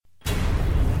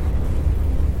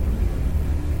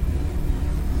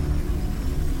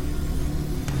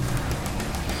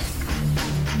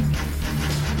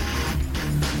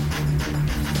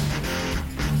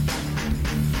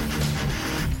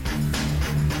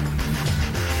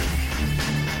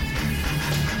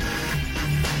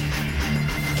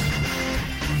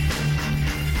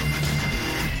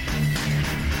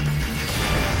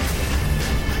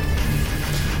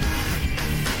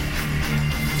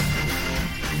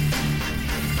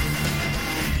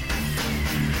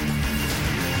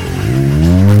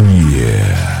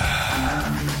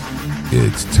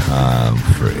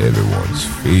for everyone's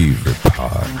favorite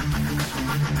part.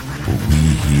 What we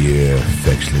here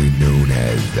affectionately known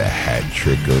as the Hat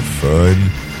Trick of Fun.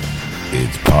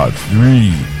 It's part 3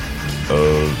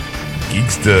 of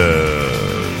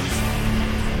Geeksters.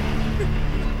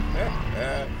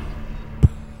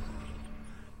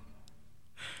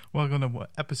 Welcome to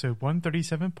episode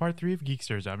 137, part 3 of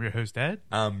Geeksters. I'm your host, Ed.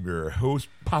 I'm your host,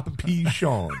 Papa P.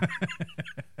 Sean.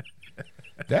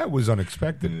 That was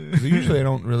unexpected. 'Cause usually I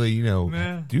don't really,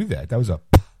 do that. That was a.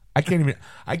 I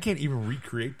can't even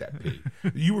recreate that P.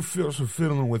 You were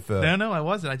fiddling with the. No, I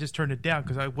wasn't. I just turned it down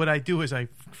because what I do is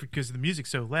because the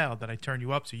music's so loud that I turn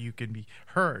you up so you can be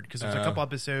heard. Because there's a couple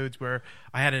episods where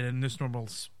I had it in this normal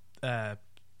decibel,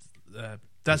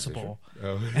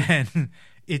 and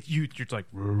you're like,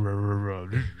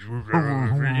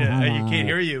 yeah, you can't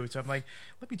hear you. So I'm like,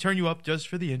 let me turn you up just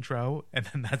for the intro, and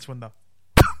then that's when the.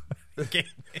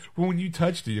 Well, when you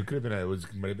touched it, it could have been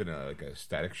might have been like a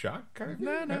static shock kind of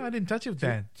thing. No, I didn't touch it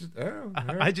then.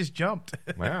 I just jumped.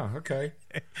 Wow, okay.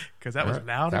 Because that was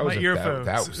loud in my earphones.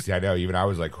 That was, I know. Even I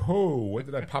was like, "Oh, when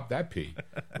did I pop that pee?"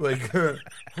 Like,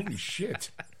 holy shit!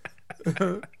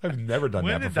 I've never done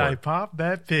that before. When did I pop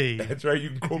that pee? That's right. You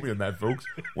can quote me on that, folks.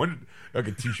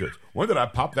 Okay, t-shirts. When did I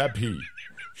pop that pee?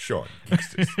 Sean.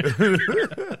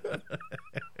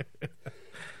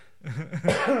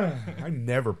 I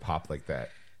never pop like that.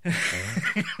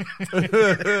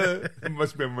 It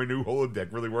must be my new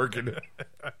holodeck really working.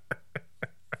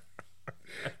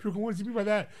 People go, what does he mean by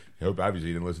that? I hope obviously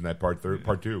you didn't listen to that part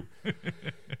 2.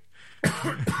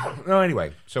 No,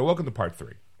 anyway, so welcome to part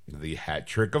 3. The Hat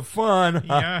Trick of Fun.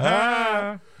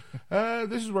 Yeah.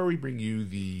 This is where we bring you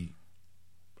the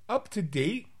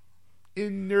up-to-date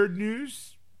in nerd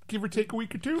news, give or take a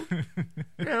week or two.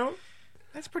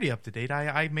 That's pretty up to date.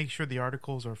 I make sure the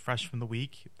articles are fresh from the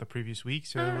previous week.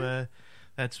 So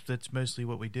that's mostly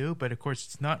what we do. But of course,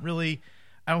 it's not really.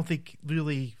 I don't think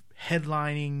really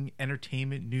headlining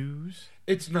entertainment news.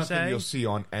 It's nothing you'll see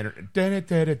on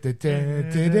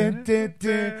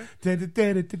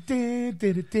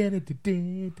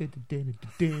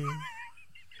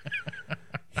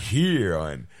here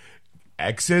on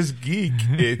Access Geek.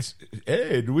 It's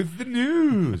Ed with the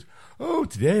news. Oh,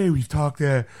 today we've talked.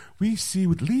 We see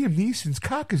what Liam Neeson's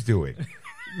cock is doing.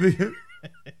 I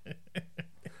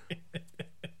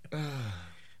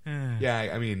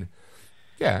mean,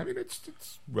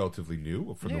 it's relatively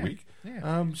new for the week.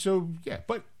 Yeah.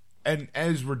 But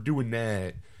as we're doing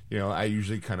that, I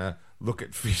usually kind of look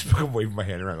at Facebook and wave my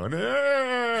hand around, going,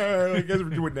 like as we're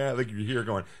doing that, like you're here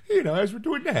going, as we're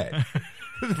doing that.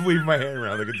 Wave my hand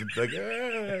around like it's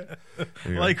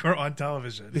like we're on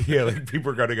television. Yeah, like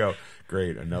people are gonna go,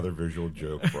 great, another visual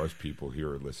joke for us people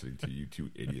here listening to you two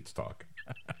idiots talk.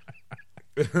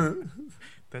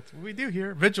 That's what we do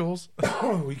here, vigils.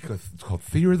 It's called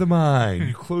theater of the mind.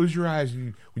 You close your eyes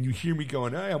and when you hear me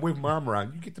going, hey, I'm waving my arm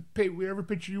around, you get to paint whatever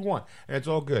picture you want, and it's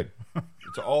all good.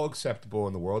 It's all acceptable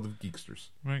in the world of geeksters.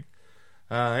 Right.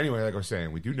 Anyway, like I was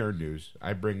saying, we do nerd news.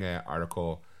 I bring an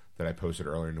article that I posted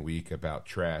earlier in the week about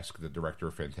Trask, the director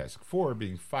of Fantastic Four,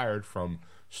 being fired from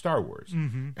Star Wars,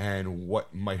 and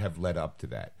what might have led up to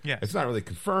that. Yeah. It's not really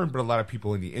confirmed, but a lot of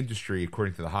people in the industry,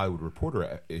 according to the Hollywood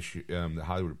Reporter the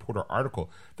Hollywood Reporter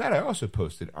article that I also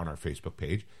posted on our Facebook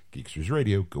page, Geeksters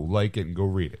Radio, go like it and go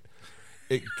read it.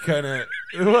 It kind of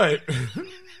what?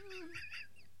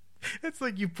 It's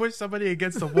like you push somebody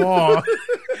against the wall.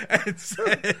 It's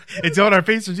on our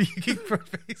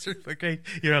Facebook. Okay,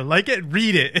 like it,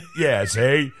 read it. Yeah,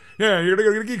 see? Yeah, you're going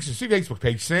to go to the Geeksters Facebook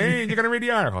page, see? You're going to read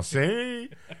the article, see?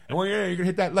 And well, you're going to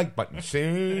hit that like button,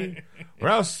 see? Or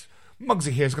else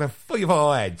Muggsy here is going to fill you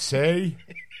full of ads, see?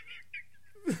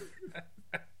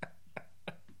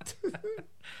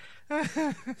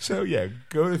 So,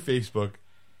 go to Facebook,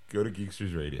 go to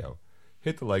Geeksters Radio.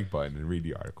 Hit the like button and read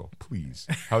the article, please.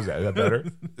 How's that? Is that better?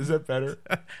 Is that better?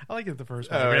 I like it the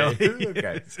first one, really.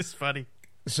 Okay. It's just funny.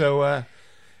 So,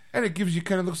 and it gives you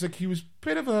looks like he was a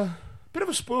bit of a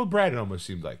spoiled brat, it almost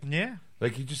seemed like. Yeah.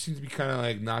 Like, he just seems to be kind of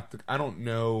like I don't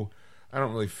know. I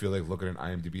don't really feel like looking at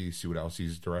IMDb to see what else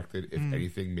he's directed. If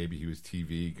anything, maybe he was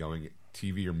TV or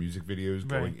music videos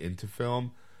going into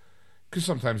film. Because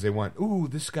sometimes they want,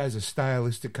 this guy's a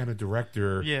stylistic kind of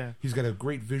director. Yeah. He's got a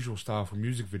great visual style for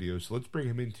music videos, so let's bring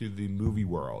him into the movie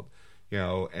world.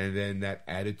 And then that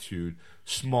attitude,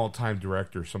 small-time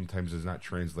director sometimes does not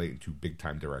translate into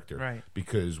big-time director. Right.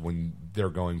 Because when they're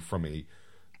going from a,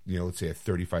 let's say a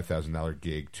 $35,000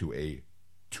 gig to a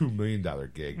 $2 million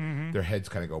gig, their heads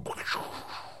kind of go...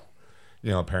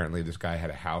 Apparently this guy had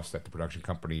a house that the production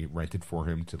company rented for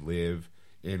him to live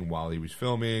in while he was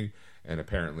filming, and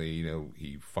apparently,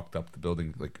 he fucked up the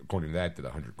building. Like according to that, did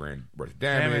 $100,000 worth of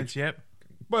damage. Yep.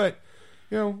 But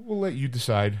we'll let you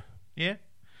decide. Yeah.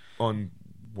 On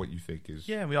what you think is.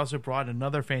 Yeah, we also brought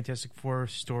another Fantastic Four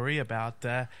story about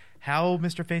how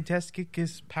Mr.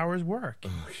 Fantastic's powers work.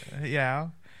 Yeah.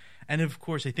 And of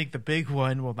course, I think the big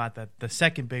one, well, not the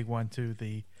second big one to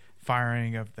the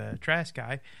firing of the trash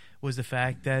guy, was the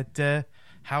fact that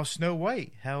how Snow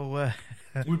White,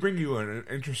 we bring you an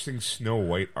interesting Snow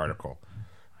White article.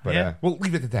 But we'll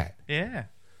leave it at that. Yeah.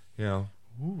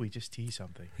 Ooh, we just teased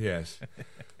something. Yes.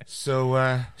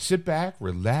 So sit back,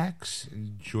 relax,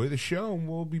 enjoy the show, and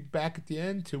we'll be back at the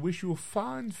end to wish you a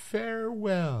fond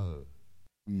farewell.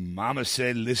 Mama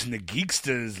said listen to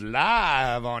Geeksters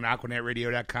live on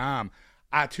AquanetRadio.com,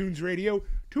 iTunes Radio,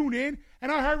 TuneIn,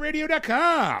 and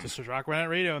iHeartRadio.com. Just search Aquanet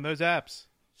Radio in those apps.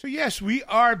 So yes, we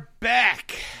are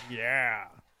back. Yeah.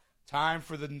 Time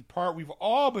for the part we've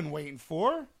all been waiting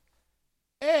for.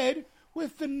 Ed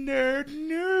with the nerd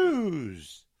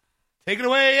news. Take it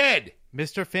away, Ed.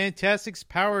 Mr. Fantastic's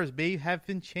powers may have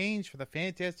been changed for the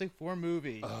Fantastic Four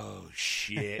movie. Oh,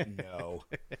 shit, no.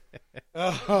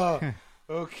 Oh,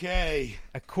 okay.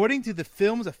 According to the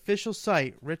film's official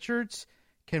site, Richards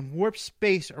can warp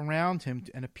space around him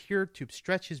and appear to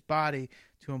stretch his body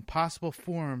to impossible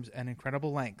forms and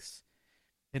incredible lengths.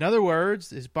 In other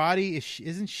words, his body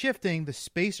isn't shifting, the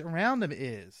space around him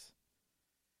is.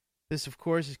 This, of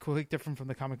course, is quite different from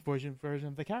the comic version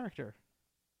of the character.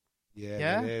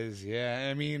 Yeah, it is. Yeah,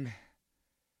 I mean,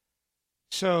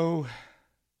 so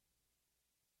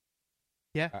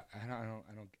yeah,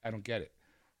 I don't get it.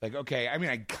 Like, okay, I mean,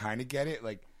 I kind of get it.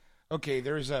 Like, okay,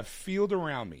 there's a field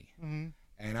around me,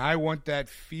 and I want that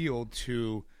field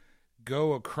to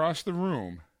go across the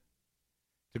room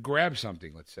to grab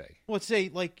something. Let's say. Well, let's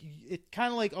say like it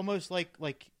kind of like almost like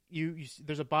you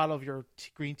there's a bottle of your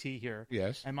green tea here.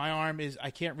 Yes. And my arm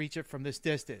I can't reach it from this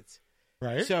distance.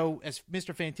 Right. So as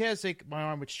Mr. Fantastic, my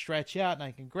arm would stretch out and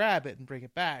I can grab it and bring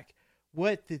it back.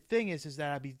 What the thing is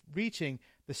that I'd be reaching,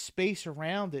 the space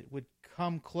around it would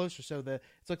come closer. So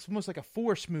it's like almost like a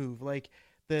force move. Like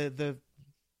the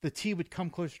tea would come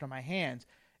closer to my hands.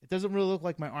 It doesn't really look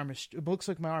like my arm is. It looks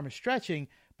like my arm is stretching,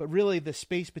 but really the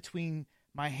space between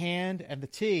my hand and the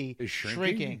tea is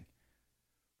shrinking.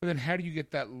 But then how do you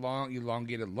get that long,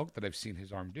 elongated look that I've seen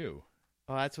his arm do?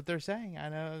 Well, that's what they're saying. I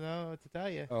don't know what to tell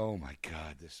you. Oh, my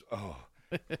God. This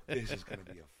is going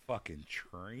to be a fucking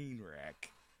train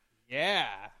wreck. Yeah.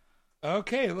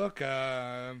 Okay, look.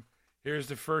 Here's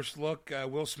the first look.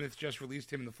 Will Smith just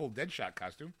released him in the full Deadshot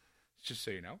costume, just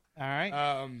so you know. All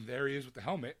right. There he is with the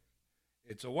helmet.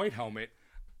 It's a white helmet.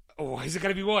 Oh, why is it got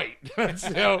to be white?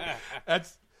 So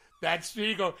that's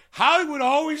you go. Hollywood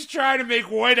always try to make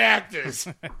white actors.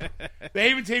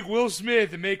 They even take Will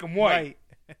Smith and make him white.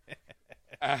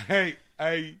 Okay.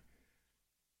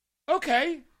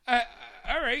 All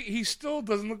right. He still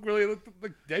doesn't look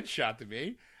like Deadshot to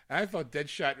me. I thought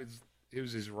Deadshot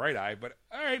was his right eye, but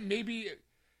all right, maybe.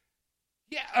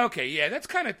 Yeah. Okay. Yeah, that's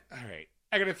kind of all right.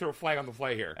 I got to throw a flag on the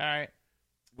fly here. All right.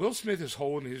 Will Smith is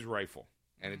holding his rifle,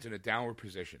 and it's in a downward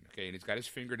position. Okay, and he's got his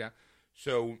finger down.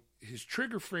 So his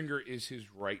trigger finger is his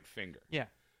right finger. Yeah.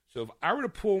 So if I were to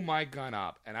pull my gun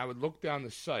up and I would look down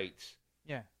the sights,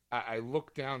 yeah, I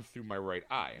look down through my right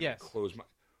eye. And yes. I close my.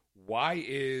 Why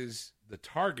is the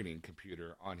targeting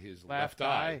computer on his left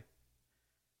eye?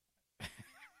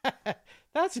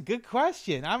 That's a good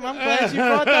question. I'm glad you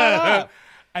brought that up.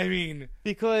 I mean,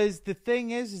 because the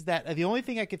thing is that the only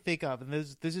thing I could think of, and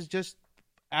this is just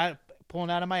pulling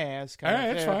out of my ass. All right,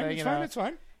 it's fine. It's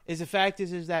fine. Is the fact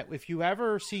is that if you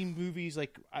ever seen movies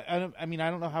like I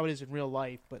don't know how it is in real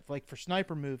life, but like for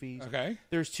sniper movies, okay,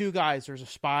 there's two guys. There's a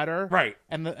spotter, right,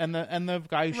 and the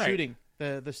guy who's shooting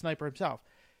the sniper himself.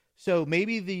 So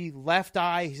maybe the left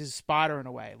eye is his spotter in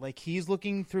a way, like he's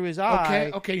looking through his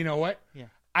eye. Okay. You know what? Yeah,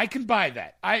 I can buy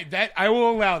that. I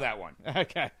will allow that one.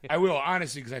 Okay, I will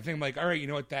honestly because I think like all right, you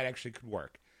know what? That actually could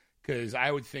work because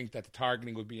I would think that the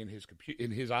targeting would be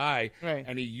in his eye, right,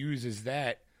 and he uses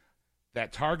that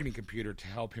targeting computer to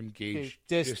help him gauge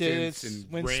distance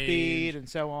and wind speed and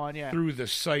so on. Yeah, through the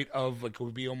sight of like it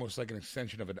would be almost like an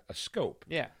extension of a scope.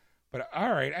 Yeah, but all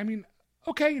right. I mean,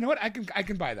 okay. You know what? I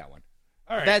can buy that one.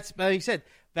 All right. That's like you said.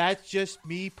 That's just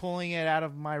me pulling it out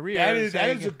of my rear.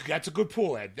 That's a good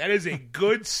pull, Ed. That is a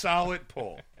good solid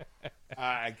pull.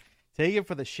 Take it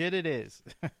for the shit it is.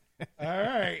 All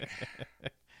right.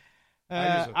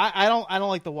 I don't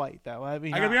like the white though. I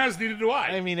mean, I gotta be honest, neither do I.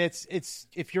 I mean, it's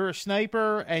if you're a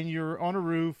sniper and you're on a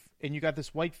roof and you got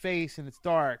this white face and it's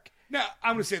dark. Now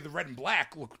I'm gonna say the red and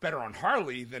black looks better on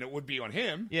Harley than it would be on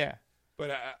him. Yeah,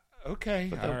 but Okay,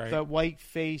 But all right. the white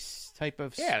face type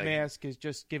of Yeah, mask is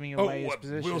just giving away his what,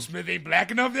 position. Will Smith ain't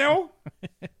black enough now?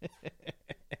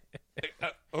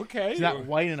 Okay. He's not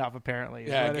white enough, apparently.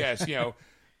 Yeah, I But- guess,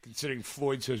 considering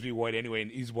Floyd's supposed to be white anyway,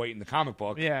 and he's white in the comic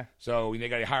book. Yeah. So they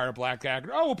got to hire a black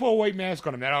actor. Oh, we'll put a white mask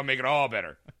on him. That'll make it all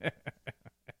better.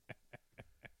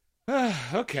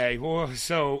 Okay. Well,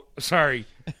 so, sorry.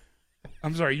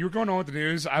 I'm sorry. You were going on with the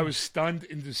news. I was stunned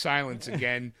into silence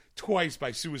again twice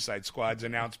by Suicide Squad's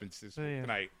announcements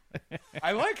tonight.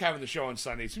 I like having the show on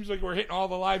Sunday. It seems like we're hitting all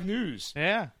the live news.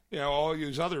 Yeah. All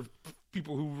these other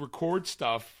people who record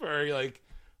stuff are like,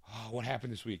 oh, what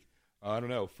happened this week? I don't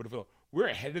know. We're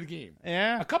ahead of the game.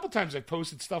 Yeah. A couple times I've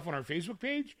posted stuff on our Facebook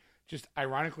page. Just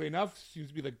ironically enough, seems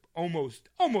to be like almost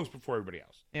before everybody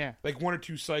else. Yeah. Like one or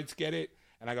two sites get it,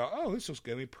 and I go, oh, this looks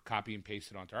good. Let me copy and paste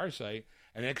it onto our site.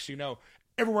 And next thing you know,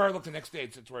 everywhere I look the next day,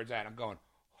 it's where it's at. I'm going,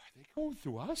 are they going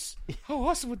through us? How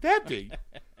awesome would that be?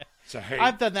 So, hey,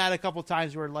 I've done that a couple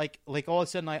times where like all of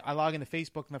a sudden I log into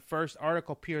Facebook and the first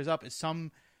article appears up as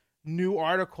some new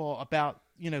article about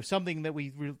something that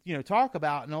we talk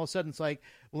about, and all of a sudden it's like,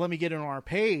 well, let me get it on our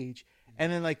page,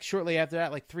 and then like shortly after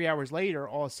that, like 3 hours later,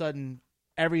 all of a sudden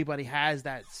everybody has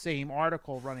that same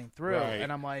article running through, Right.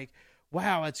 and I'm like,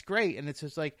 wow, that's great. And it's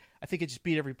just like, I think it just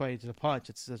beat everybody to the punch.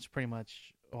 That's pretty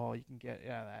much all you can get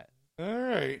out of that. all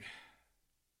right.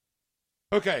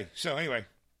 Okay, so anyway,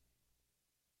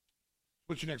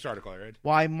 what's your next article I read?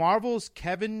 Why Marvel's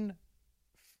Kevin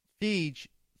Feige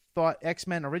thought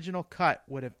X-Men original cut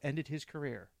would have ended his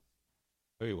career.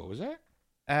 Wait, what was that?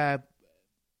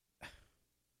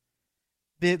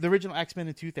 The original X-Men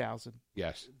in 2000,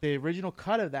 Yes. the original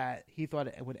cut of that, he thought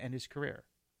it would end his career.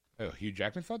 Oh, Hugh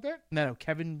Jackman thought that? No,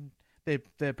 Kevin, the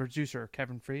producer,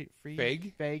 Kevin Feige.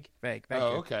 Feige? Feige. Thank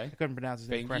Oh, you. okay. I couldn't pronounce his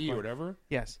name Feige correctly. or whatever?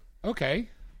 Yes. Okay.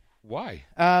 Why?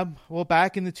 Well,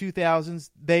 back in the 2000s,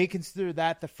 they considered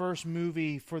that the first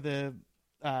movie for the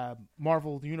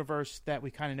Marvel universe that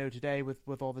we kind of know today,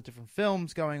 with all the different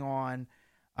films going on.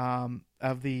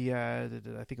 Of the I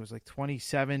think it was like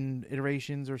 27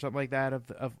 iterations or something like that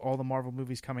of all the Marvel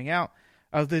movies coming out,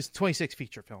 of this 26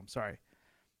 feature films. Sorry,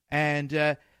 and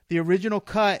the original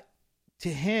cut to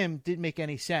him didn't make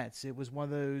any sense. It was one of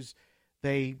those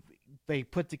they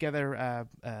put together.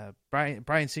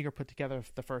 Bryan Singer put together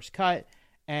the first cut,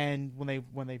 and when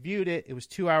they viewed it, it was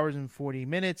 2 hours and 40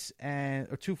 minutes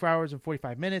or 2 hours and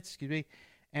 45 minutes. Excuse me,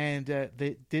 and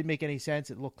they didn't make any sense.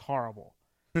 It looked horrible.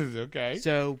 Okay.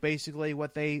 So basically,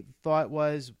 what they thought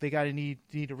was they need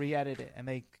to re-edit it, and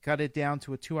they cut it down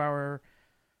to a 2 hour,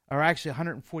 or actually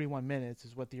 141 minutes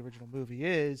is what the original movie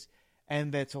is,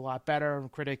 and that's a lot better.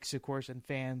 Critics, of course, and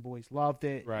fanboys loved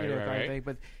it. Right, kind of thing.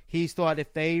 But he's thought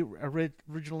if they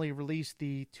originally released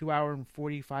the 2 hour and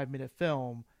 45 minute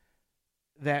film,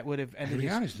 that would have ended. To be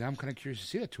honest, now I'm kind of curious to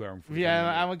see that 2 hour and 45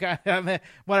 Yeah, I'm a guy.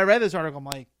 When I read this article, I'm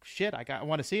like, shit, I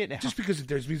want to see it now. Just because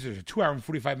there's a 2 hour and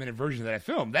 45 minute version of that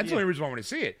film. That's the only reason why I want to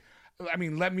see it. I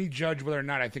mean, let me judge whether or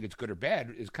not I think it's good or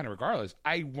bad. Is kind of regardless.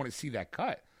 I want to see that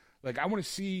cut. Like, I want to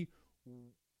see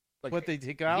what they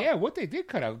take out. Yeah, what they did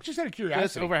cut out. Just out of curiosity.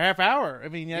 That's over a half hour. I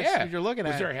mean, that's what you're looking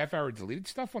at. Was there a half hour deleted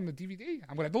stuff on the DVD?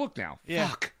 I'm gonna have to look now. Yeah.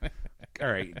 Fuck.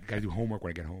 All right, gotta do homework when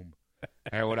I get home.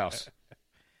 All right, what else?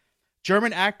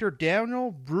 German actor Daniel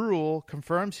Bruhl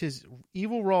confirms his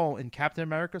evil role in Captain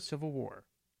America: Civil War.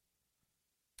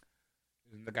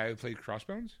 Isn't the guy who played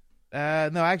Crossbones?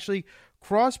 No, actually,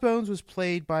 Crossbones was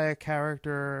played by a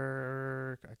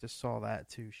character. I just saw that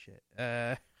too. Shit.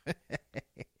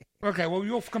 Okay, well,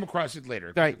 you'll come across it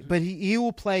later. Right, but he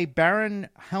will play Baron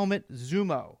Helmut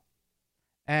Zumo.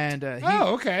 And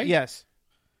okay. Yes.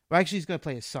 Well, actually, he's going to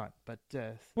play his son, but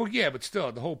well, yeah, but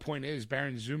still, the whole point is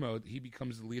Baron Zemo. He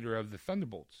becomes the leader of the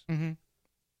Thunderbolts. Mhm.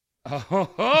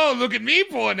 Oh, look at me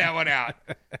pulling that one out.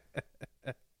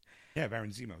 Yeah, Baron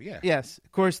Zemo. Yeah. Yes,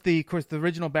 of course. The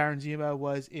original Baron Zemo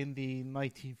was in the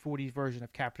 1940s version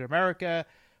of Captain America,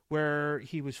 where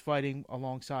he was fighting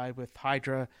alongside with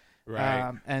Hydra.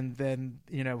 Right. And then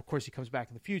of course, he comes back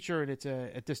in the future, and it's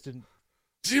a distant.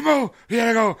 Zemo, you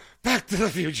gotta go back to the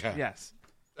future. Yes.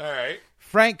 All right.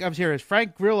 Frank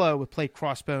Grillo would play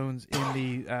Crossbones in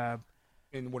the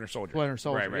In Winter Soldier. Winter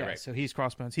Soldier. Right. So he's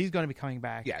Crossbones. He's going to be coming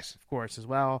back. Yes. Of course, as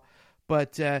well.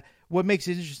 But what makes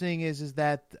it interesting is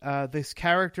that this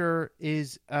character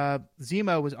is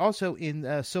Zemo was also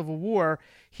in Civil War.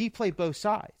 He played both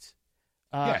sides.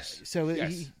 Yes. So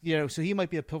Yes. so he might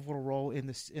be a pivotal role in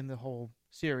the whole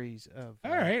series of.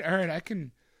 All right. I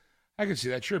can see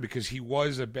that, sure, because he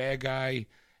was a bad guy,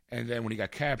 and then when he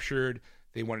got captured,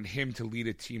 they wanted him to lead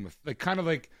a team of kind of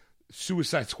like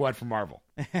Suicide Squad from Marvel,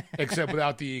 except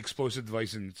without the explosive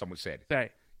device and someone said.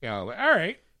 Right. All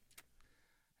right.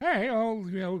 All right,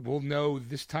 well, we'll know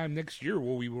this time next year.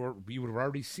 Well, we would have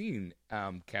already seen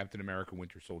Captain America: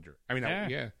 Winter Soldier. I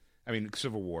mean,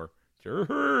 Civil War.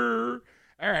 Sure.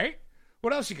 All right,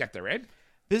 what else you got there, Ed?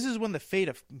 This is when the fate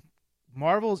of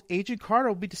Marvel's Agent Carter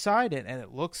will be decided, and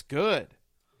it looks good.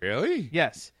 Really?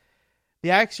 Yes.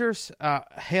 The actress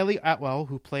Haley Atwell,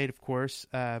 who played, of course,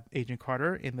 Agent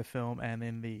Carter in the film and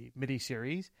in the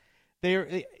miniseries,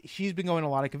 she's been going to a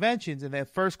lot of conventions, and the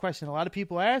first question a lot of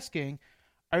people are asking,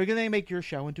 are you going to make your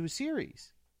show into a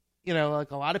series?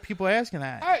 Like a lot of people are asking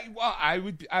that.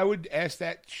 I would ask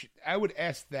that. I would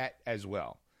ask that as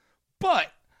well, but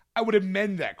I would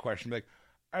amend that question. Like,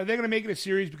 are they going to make it a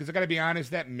series? Because I got to be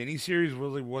honest, that miniseries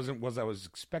really wasn't what I was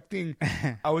expecting.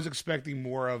 I was expecting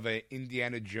more of a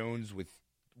Indiana Jones with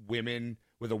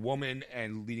a woman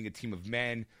and leading a team of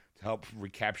men to help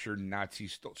recapture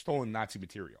stolen Nazi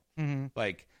material. Mm-hmm.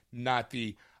 Like, not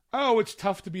it's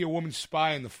tough to be a woman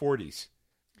spy in the 40s.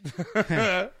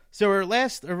 So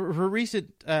her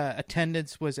recent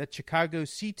attendance was at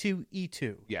Chicago's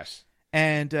C2E2. Yes.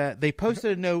 And they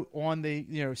posted a note on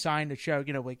the sign to show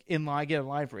like get in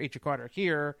line for Agent Carter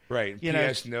here. Right.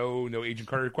 P.S. No Agent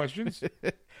Carter questions.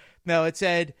 No, it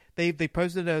said they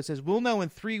posted a note that says we'll know in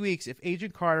 3 weeks if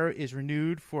Agent Carter is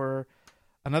renewed for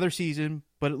another season,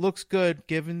 but it looks good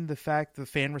given the fact the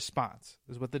fan response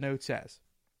is what the note says.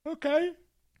 Okay.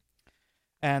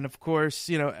 And of course,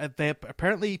 they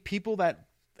apparently people that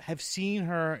have seen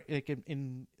her like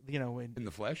in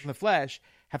the flesh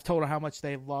have told her how much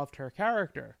they loved her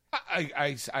character.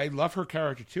 I love her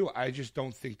character too. I just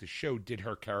don't think the show did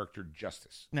her character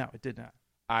justice. No, it did not.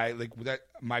 I like that.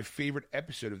 My favorite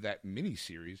episode of that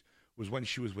miniseries was when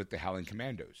she was with the Howling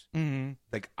Commandos. Mm-hmm.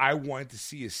 Like, I wanted to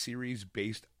see a series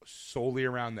based solely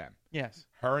around them. Yes,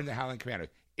 her and the Howling Commandos,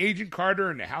 Agent Carter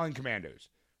and the Howling Commandos.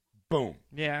 Boom.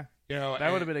 Yeah,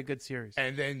 that would have been a good series.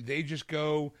 And then they just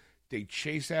go. They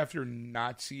chase after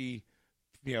Nazi,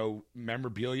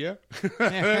 memorabilia.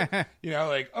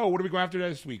 Like, oh, what are we going after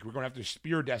this week? We're going after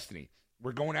Spear of Destiny.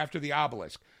 We're going after the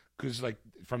obelisk because, like,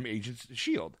 from Agents of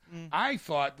S.H.I.E.L.D. Mm. I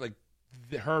thought, like,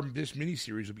 this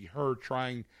miniseries would be her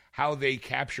trying how they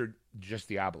captured just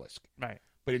the obelisk. Right.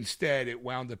 But instead, it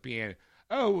wound up being,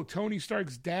 oh, Tony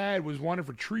Stark's dad was wanted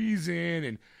for treason,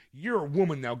 and you're a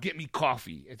woman now. Get me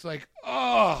coffee. It's like,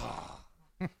 oh,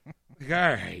 like, all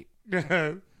right.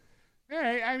 All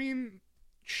right, I mean,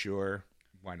 sure,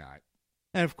 why not?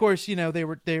 And of course, basically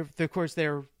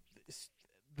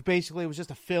it was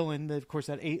just a fill-in. Of course,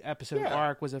 that 8-episode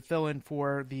arc was a fill-in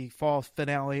for the fall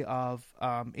finale of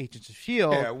Agents of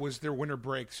S.H.I.E.L.D. Yeah, it was their winter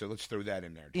break, so let's throw that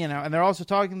in there. And they're also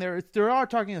talking they are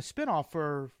talking a spinoff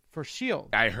for S.H.I.E.L.D.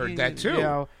 I heard that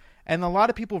too. And a lot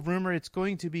of people rumor it's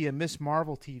going to be a Ms.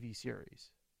 Marvel TV series.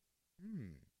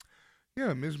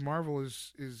 Yeah, Ms. Marvel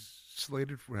is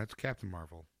slated for that's Captain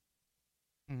Marvel.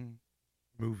 Mm-hmm.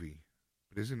 Movie,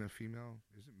 but isn't a female?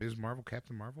 Isn't Ms. Marvel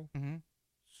Captain Marvel? Mm-hmm.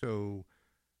 So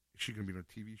is she going to be on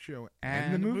a TV show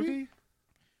and the movie?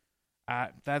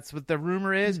 That's what the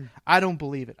rumor is. I don't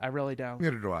believe it. I really don't.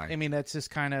 Neither do I. I mean, that's just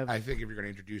kind of. I think if you're going to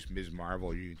introduce Ms.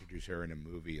 Marvel, you introduce her in a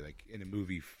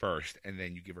movie, first, and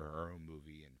then you give her her own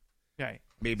movie, and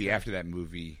maybe after that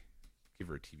movie, give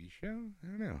her a TV show. I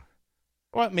don't know.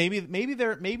 Well, maybe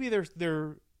they're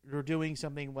doing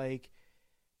something like.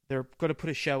 They're going to put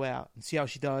a show out and see how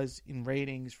she does in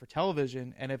ratings for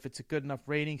television, and if it's a good enough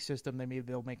rating system, then maybe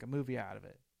they'll make a movie out of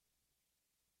it.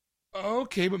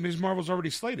 Okay, but Ms. Marvel's already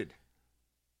slated.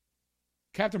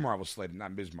 Captain Marvel's slated,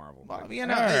 not Ms. Marvel. Well, all right.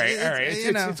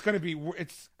 It's going to be.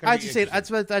 I just say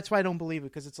that's why I don't believe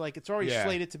it, because it's like it's already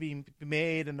slated to be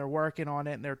made, and they're working on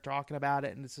it, and they're talking about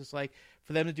it, and it's just like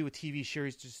for them to do a TV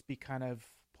series just be kind of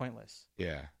pointless.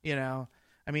 Yeah. I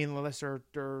mean, unless they're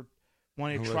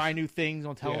wanting to try new things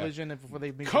on television before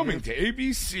they make coming to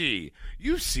ABC.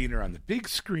 You've seen her on the big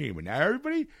screen, but now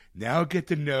everybody get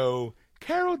to know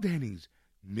Carol Dennings,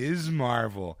 Ms.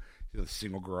 Marvel. She's a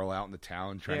single girl out in the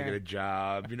town trying to get a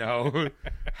job,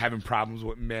 having problems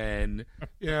with men.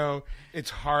 It's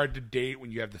hard to date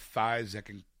when you have the thighs that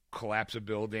can collapse a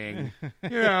building.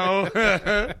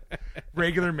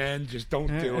 Regular men just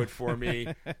don't do it for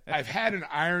me. I've had an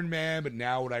Iron Man, but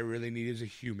now what I really need is a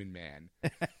human man.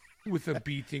 With a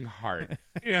beating heart.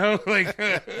 Let's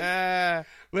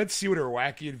see what her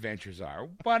wacky adventures are.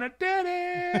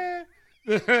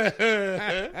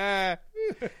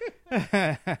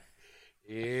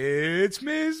 It's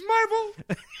Ms. Marvel.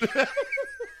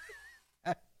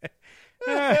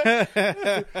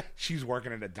 She's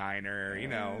working at a diner,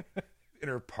 in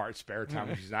her spare time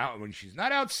when she's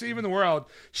not out saving the world.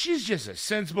 She's just a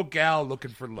sensible gal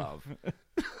looking for love.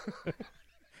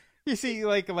 You see,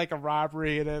 like a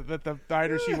robbery at the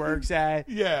diner she works at.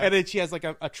 Yeah. And then she has like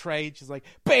a tray. And she's like,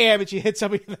 bam, and she hits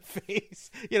somebody in the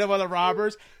face. One of the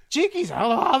robbers. Jinkies, I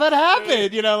don't know how that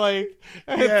happened.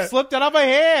 It slipped out of my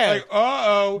hand. Like,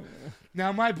 uh-oh.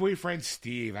 Now my boyfriend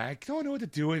Steve, I don't know what to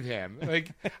do with him.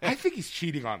 Like, I think he's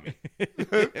cheating on me.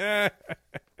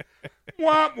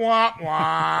 Womp, womp,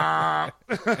 womp.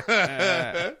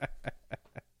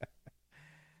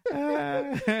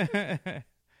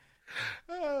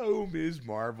 Oh, Ms.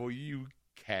 Marvel, you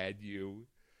cad, you.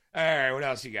 All right, what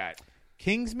else you got?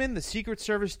 Kingsman: The Secret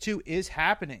Service 2 is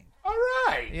happening. All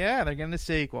right. Yeah, they're getting a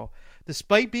sequel.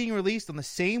 Despite being released on the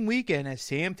same weekend as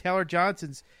Sam Taylor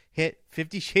Johnson's hit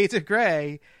 50 Shades of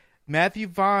Grey, Matthew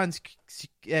Vaughn's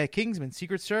Kingsman: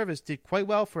 Secret Service did quite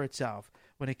well for itself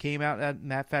when it came out in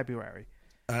that February.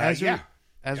 As a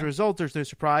result, there's no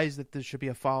surprise that there should be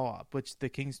a follow-up, which the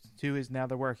Kingsman 2 is now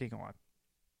they're working on.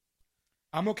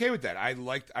 I'm okay with that. I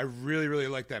really, really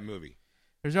liked that movie.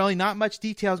 There's really not much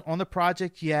details on the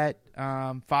project yet.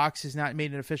 Fox has not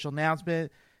made an official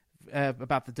announcement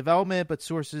about the development, but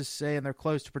sources say they're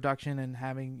close to production and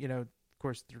having, of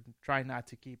course, they're trying not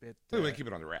to keep it. They keep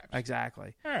it on the wraps.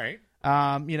 Exactly. All right.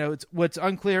 It's what's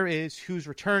unclear is who's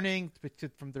returning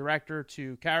from director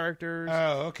to characters.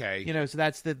 Oh, okay. So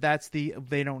that's the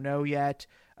they don't know yet.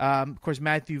 Of course,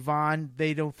 Matthew Vaughn,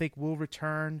 they don't think will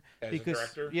return As a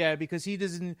director? Yeah, because he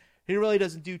really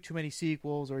doesn't do too many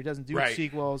sequels, or he doesn't do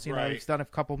sequels. He's done a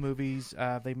couple movies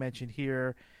they mentioned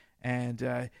here,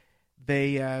 and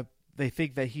they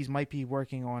think that he might be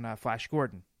working on Flash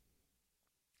Gordon.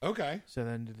 Okay.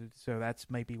 So that's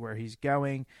might be where he's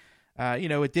going.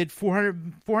 It did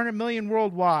 400 million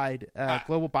worldwide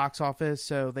global box office,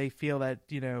 so they feel that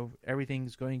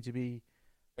everything's going to be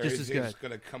just as good. It's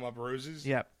going to come up roses?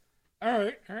 Yep. All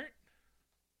right. Okay,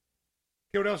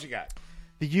 what else you got?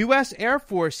 The U.S. Air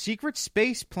Force secret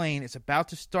space plane is about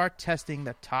to start testing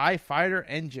the TIE fighter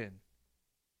engine.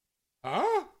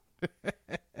 Huh?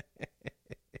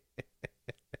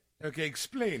 Okay,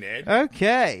 explain it.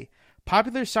 Okay.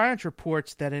 Popular Science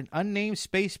reports that an unnamed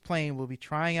space plane will be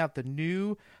trying out the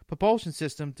new propulsion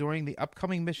system during the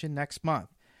upcoming mission next month,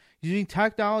 using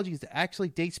technologies that actually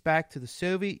dates back to the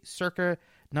Soviet circa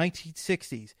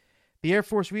 1960s. The Air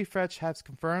Force refresh has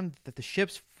confirmed that the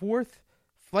ship's fourth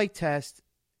flight test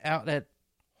out at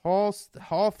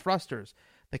Hall thrusters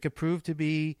that could prove to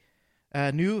be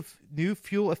a new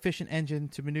fuel-efficient engine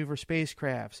to maneuver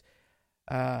spacecrafts.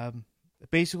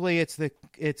 Basically,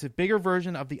 it's a bigger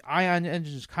version of the ion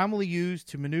engines commonly used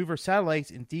to maneuver satellites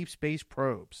in deep space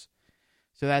probes.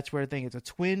 So that's where I think it's a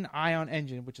twin ion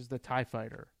engine, which is the TIE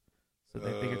fighter. So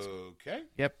they think it's okay.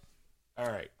 Yep. All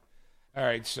right.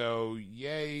 So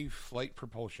yay, flight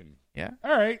propulsion. Yeah.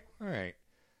 All right.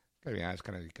 Gotta be honest,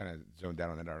 kind of zoned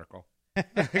down on that article. Like,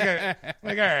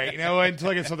 all right, until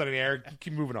I get something in the air,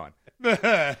 keep moving on.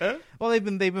 Well, they've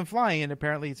been flying, and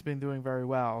apparently it's been doing very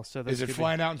well. So is it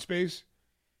flying out in space?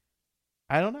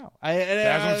 I don't know.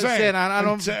 That's what I'm saying. I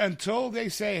don't until they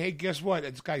say, hey, guess what?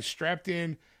 This guy's strapped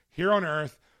in here on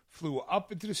Earth, flew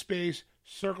up into the space,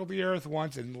 circled the Earth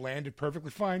once, and landed perfectly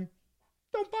fine.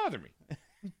 Don't bother me.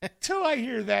 Until I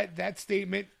hear that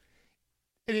statement,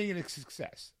 it ain't a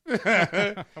success.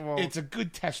 Well, it's a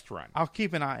good test run. I'll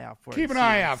keep an eye out for it. Keep an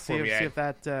eye out for me.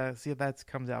 See if that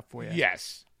comes out for you.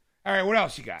 Yes. All right. What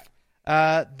else you got?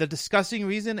 The disgusting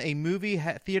reason a movie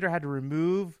theater had to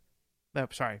remove.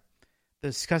 The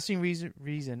disgusting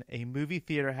reason a movie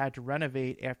theater had to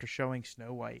renovate after showing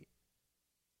Snow White.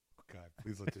 Oh, God,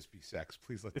 please let this be sex.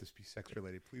 Please let this be sex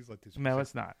related. Please let this. No,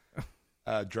 it's not.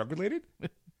 Drug related?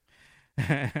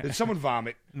 Did someone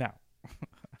vomit? No.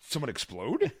 Someone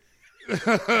explode?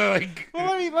 Well,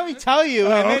 let me tell you.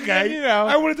 Okay.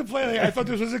 I wanted to play. I thought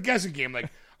this was a guessing game.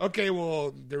 Like, okay,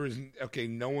 well,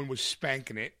 no one was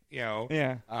spanking it.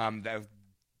 Yeah. That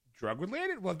drug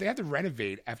related. Well, they had to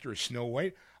renovate after a Snow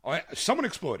White. Oh, someone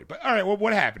exploded. But all right, well,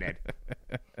 what happened, Ed?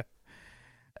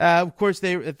 Of course,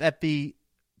 they at the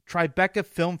Tribeca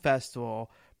Film Festival.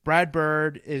 Brad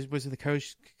Bird was in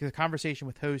the conversation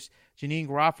with host Janine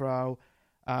Garofalo,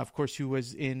 of course, who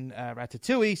was in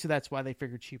Ratatouille, so that's why they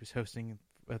figured she was hosting,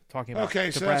 talking about so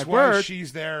Brad that's Bird. why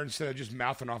she's there instead of just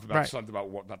mouthing off about something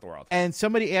about the world. And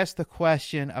somebody asked the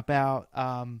question about...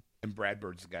 and Brad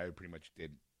Bird's the guy who pretty much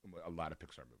did a lot of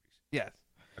Pixar movies. Yes.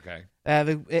 Okay.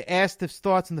 It asked his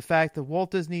thoughts on the fact that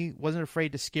Walt Disney wasn't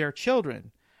afraid to scare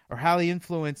children, or how he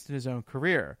influenced in his own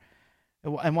career.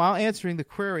 And while answering the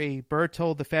query, Bird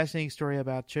told the fascinating story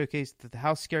about showcase that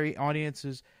how scary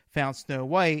audiences found Snow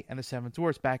White and the Seven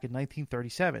Dwarfs back in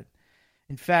 1937.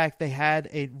 In fact, they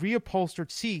had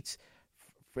reupholstered seats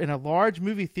in a large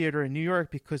movie theater in New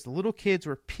York because the little kids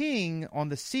were peeing on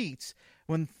the seats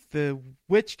when the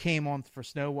witch came on for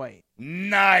Snow White.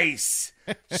 Nice.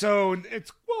 So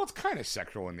it's kind of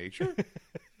sexual in nature.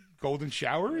 Golden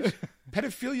showers,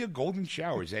 pedophilia, golden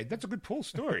showers. Hey, that's a good pull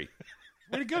story.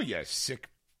 Way to go, you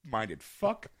sick-minded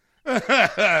fuck.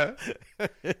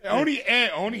 only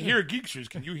here at Geeksters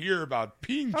can you hear about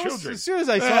peeing children. As soon as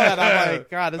I saw that, I'm like,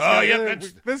 God,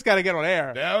 this got to get on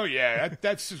air. Oh yeah,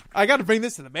 that's just, I got to bring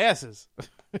this to the masses.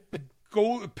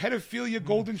 Pedophilia,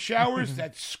 golden showers.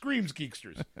 That screams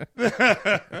Geeksters.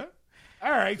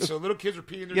 All right, so little kids are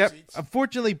peeing in their seats.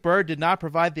 Unfortunately, Bird did not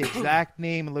provide the exact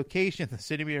name and location of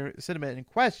the cinema in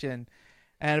question.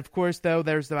 And of course, though,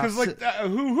 there's the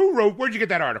who wrote? Where'd you get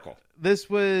that article? This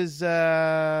was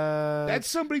that's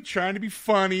somebody trying to be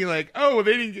funny, like, oh,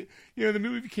 they didn't get, the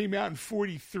movie came out in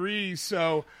 43,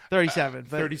 so 37.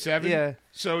 37? Yeah.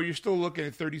 So you're still looking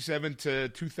at 37 to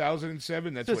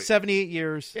 2007. That's 78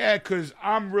 years. Yeah, because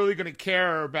I'm really going to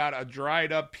care about a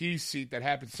dried up pea seat that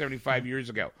happened 75 years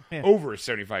ago. Yeah. Over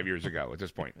 75 years ago at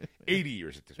this point. 80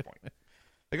 years at this point.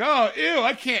 Like, oh, ew,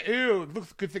 I can't, ew.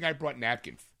 Looks good thing I brought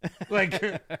napkins. Like,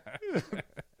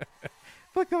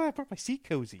 look, I brought my seat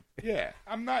cozy. Yeah,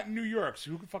 I'm not in New York,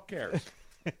 so who the fuck cares?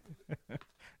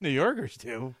 New Yorkers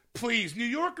do. Please, New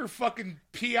Yorker fucking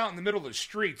pee out in the middle of the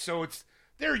street, so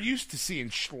they're used to seeing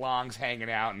schlongs hanging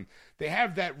out, and they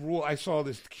have that rule. I saw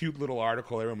this cute little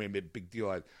article. Everyone made a big deal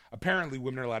out of it. Apparently,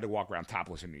 women are allowed to walk around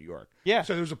topless in New York. Yeah.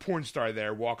 So there's a porn star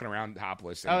there walking around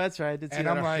topless. And, oh, that's right. And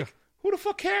I'm like, who the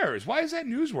fuck cares? Why is that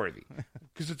newsworthy?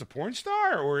 Because it's a porn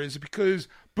star, or is it because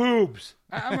boobs?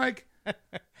 I'm like,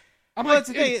 well,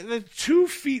 like 2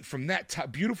 feet from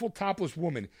that beautiful topless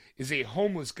woman is a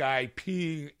homeless guy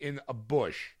peeing in a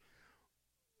bush.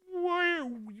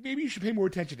 Maybe you should pay more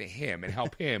attention to him and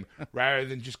help him rather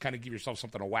than just kind of give yourself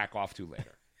something to whack off to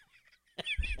later.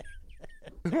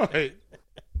 What?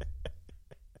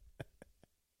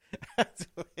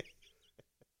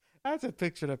 That's a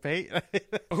picture to paint.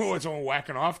 Oh, it's someone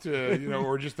whacking off to,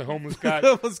 or just a homeless guy.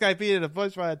 Homeless guy peeing in a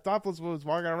bush while a topless woman's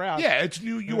walking around. Yeah, it's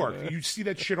New York. You see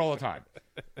that shit all the time.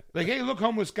 Like, hey, look,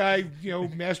 homeless guy,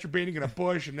 masturbating in a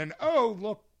bush, and then, oh,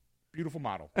 look, beautiful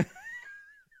model.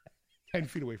 10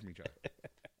 feet away from each other.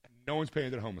 No one's paying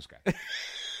to the homeless guy.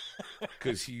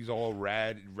 Because he's all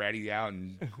ratty out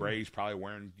and gray. He's probably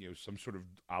wearing, some sort of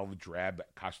olive drab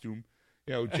costume,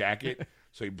 jacket.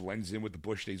 So he blends in with the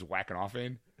bush that he's whacking off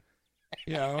in.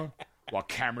 While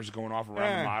cameras are going off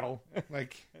around the model.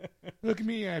 Like, look at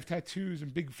me, I have tattoos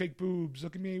and big fake boobs.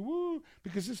 Look at me, woo,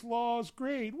 because this law is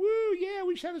great. Woo, yeah,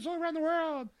 we should have this all around the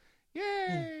world.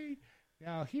 Yay.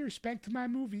 Now, here, spank to my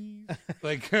movies.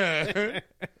 Like, all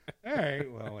right,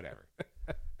 well, whatever.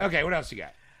 Okay, what else you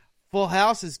got? Full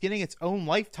House is getting its own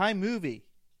Lifetime movie.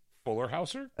 Fuller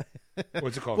Houser?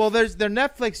 What's it called? Well, there's their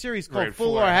Netflix series called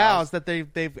Fuller House that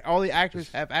they've all the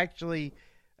actors have actually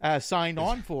signed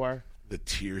on for. The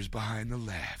tears behind the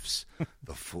laughs.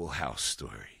 The Full House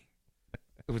story.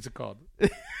 What's it called?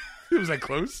 Was I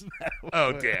close?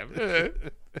 Oh, damn.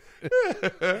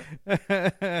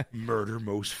 Murder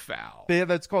Most Foul.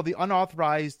 That's called The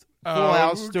Unauthorized Full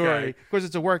House Story. Of course,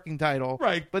 it's a working title.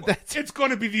 Right. But it's going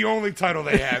to be the only title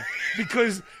they have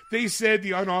because they said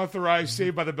the unauthorized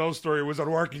Saved by the Bell story was a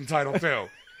working title, too.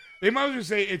 They might as well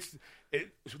say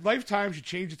Lifetime should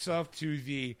change itself to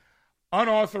the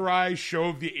unauthorized show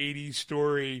of the 80s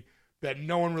story that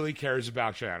no one really cares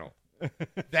about channel.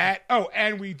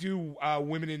 And we do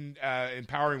women in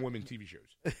empowering women TV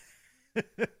shows.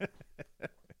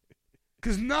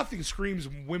 Because nothing screams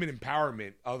women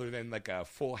empowerment other than like a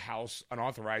Full House,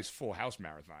 unauthorized Full House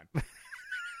marathon.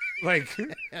 Like,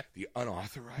 the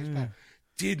unauthorized.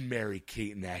 Did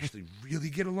Mary-Kate and Ashley really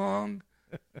get along?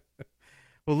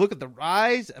 Well, look at the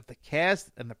rise of the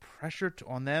cast and the pressure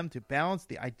on them to balance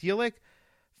the idyllic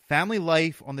family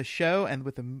life on the show and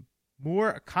with the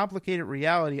more complicated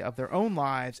reality of their own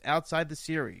lives outside the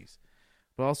series.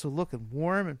 But also look at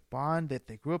warm and bond that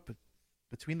they grew up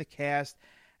between the cast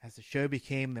as the show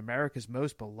became America's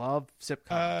most beloved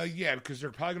sitcom. Yeah, because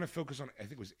they're probably going to focus on, I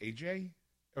think it was AJ?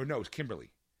 Or no, it was Kimberly.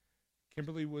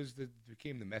 Kimberly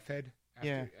became the meth head.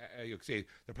 Yeah. They're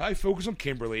probably focused on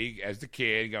Kimberly as the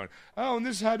kid going, oh, and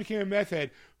this is how I became a meth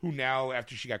head, who now,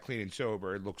 after she got clean and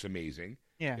sober, looks amazing.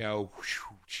 Yeah.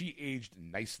 She aged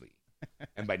nicely.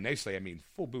 And by nicely, I mean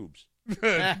full boobs.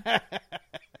 Those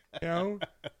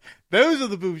are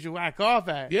the boobs you whack off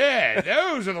at. Yeah,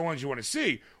 those are the ones you want to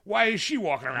see. Why is she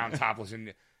walking around topless?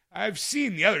 And I've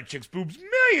seen the other chick's boobs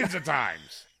millions of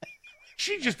times.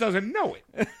 She just doesn't know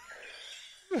it.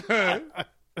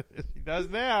 She does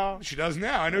now. She does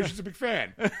now. I know she's a big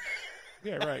fan.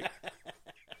 Yeah, right.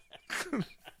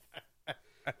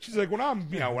 She's like, when I'm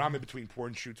in between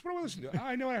porn shoots, what do I listen to?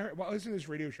 I listen to this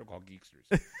radio show called Geeksters.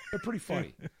 They're pretty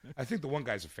funny. I think the one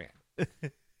guy's a fan.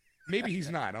 Maybe he's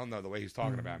not. I don't know the way he's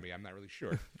talking about me. I'm not really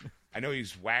sure. I know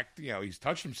he's whacked. He's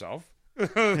touched himself. He's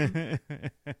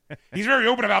very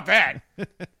open about that,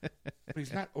 but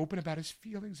he's not open about his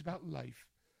feelings about life.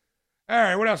 All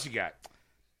right, what else you got?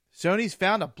 Sony's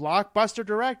found a blockbuster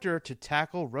director to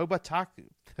tackle Robotech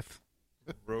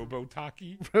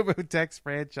Robotech's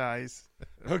franchise.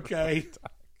 Okay.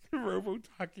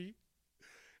 Robotech.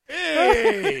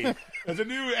 Hey!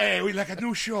 We like a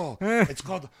new show. It's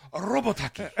called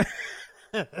Robotech.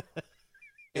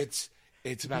 It's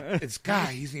about this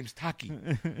guy, his name's Taki.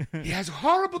 He has a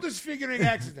horrible disfiguring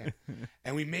accident.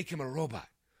 And we make him a robot.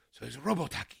 So he's a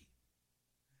Robotech.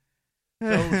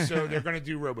 So they're gonna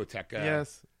do Robotech.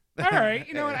 Yes. All right,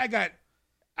 you know what?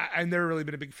 I've never really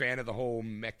been a big fan of the whole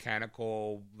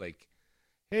mechanical, like,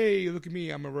 hey, look at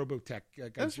me, I'm a Robotech.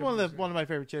 That's one of my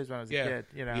favorite shows when I was a kid.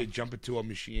 You jump into a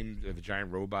machine, the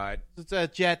giant robot. It's a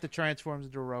jet that transforms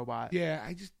into a robot. Yeah,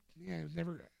 I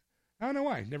don't know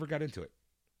why. Never got into it.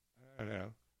 I don't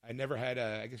know. I never had.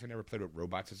 I guess I never played with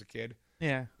robots as a kid.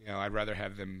 Yeah. I'd rather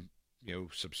have them,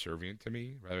 subservient to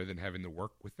me rather than having to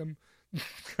work with them.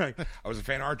 I was a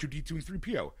fan of R2-D2 and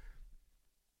 3PO.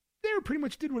 They pretty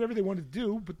much did whatever they wanted to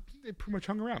do, but they pretty much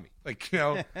hung around me. Like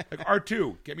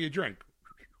R2, get me a drink.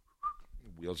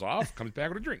 Wheels off, comes back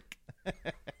with a drink. I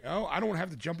don't want to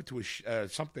have to jump into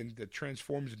something that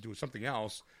transforms into something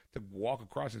else to walk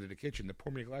across into the kitchen to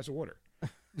pour me a glass of water.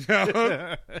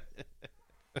 All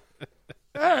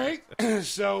right.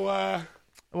 So,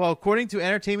 well, according to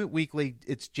Entertainment Weekly,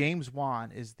 it's James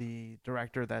Wan is the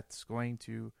director that's going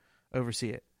to oversee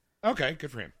it. Okay,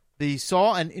 good for him. The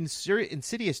Saw and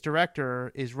Insidious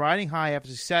director is riding high after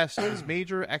success of his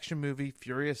major action movie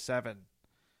Furious 7,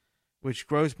 which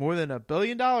grossed more than $1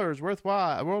 billion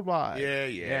worldwide.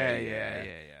 Yeah.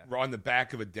 We're on the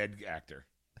back of a dead actor.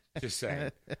 Just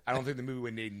saying. I don't think the movie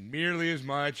would need nearly as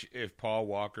much if Paul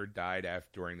Walker died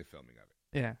during the filming of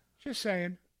it. Yeah. Just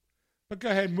saying. But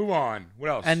go ahead, move on. What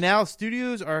else? And now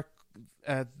studios are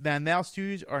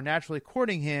naturally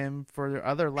courting him for their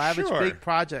other lavish big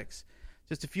projects.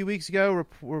 Just a few weeks ago,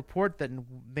 report that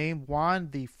named Wan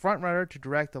the frontrunner to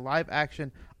direct the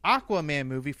live-action Aquaman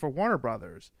movie for Warner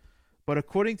Brothers. But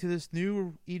according to this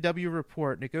new EW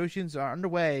report, negotiations are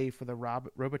underway for the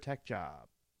Robotech job.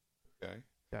 Okay.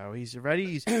 So he's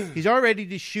all ready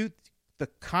to shoot The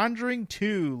Conjuring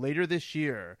 2 later this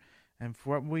year. And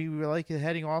for what we were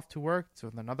heading off to work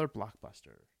to another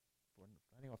blockbuster.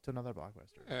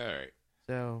 All right.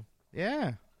 So,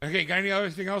 yeah. Okay, got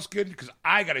anything else good? Because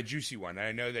I got a juicy one.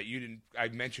 I know that you didn't. I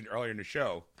mentioned earlier in the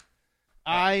show.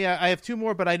 I have two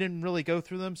more, but I didn't really go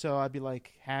through them, so I'd be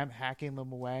like hacking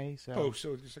them away. So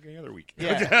so just like any other week.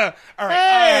 Yeah. All right.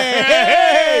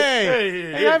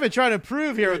 Hey, I've been trying to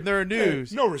prove here with their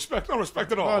news. No respect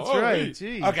at all. That's right.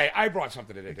 Geez. Okay, I brought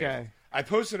something today. Okay. I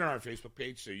posted it on our Facebook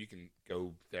page, so you can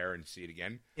go there and see it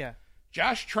again. Yeah.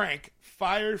 Josh Trank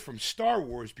fired from Star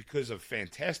Wars because of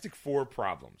Fantastic Four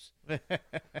problems.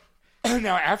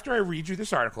 Now, after I read you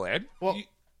this article, Ed. Well,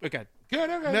 okay. Good,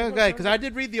 okay. No, good, because I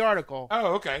did read the article.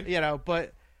 Oh, okay.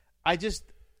 But I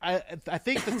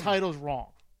think the title's wrong.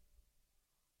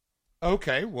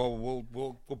 Okay, well,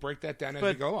 we'll break that down as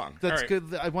we go along. That's right.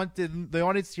 good. I want the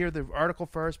audience to hear the article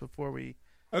first before we.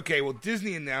 Okay, well,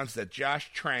 Disney announced that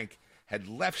Josh Trank had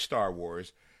left Star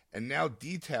Wars, and now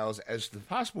details as to the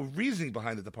possible reasoning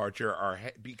behind the departure are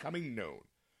becoming known.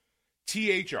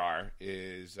 THR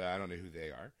is, I don't know who they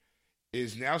are,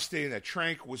 is now stating that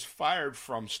Trank was fired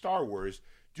from Star Wars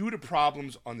due to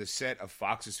problems on the set of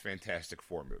Fox's Fantastic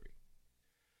Four movie.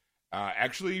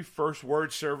 Actually, first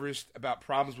word surfaced about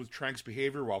problems with Trank's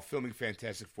behavior while filming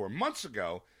Fantastic Four months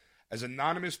ago, as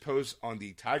anonymous posts on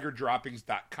the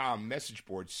TigerDroppings.com message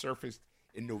board surfaced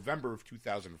in November of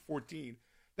 2014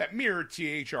 that mirrored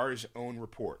THR's own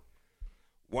report.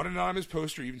 One anonymous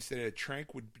poster even stated that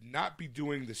Trank would not be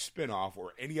doing the spinoff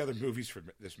or any other movies for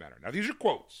this matter. Now, these are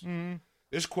quotes. Mm.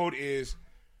 This quote is,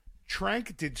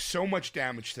 Trank did so much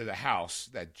damage to the house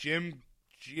that Jim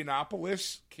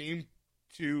Giannopoulos came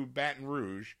to Baton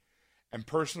Rouge and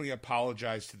personally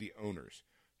apologized to the owners.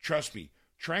 Trust me,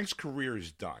 Trank's career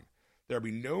is done. There'll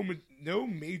be no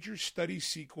major study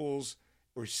sequels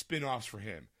or spin-offs for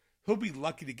him. He'll be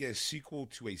lucky to get a sequel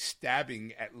to a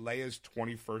stabbing at Leia's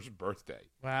 21st birthday.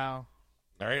 Wow.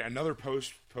 All right, another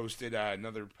person posted,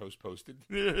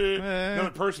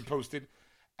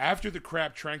 after the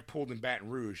crap Trank pulled in Baton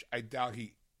Rouge, I doubt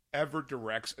he ever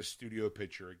directs a studio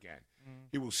picture again.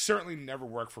 He will certainly never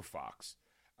work for Fox.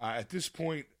 At this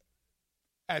point,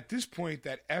 at this point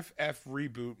that FF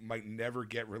reboot might never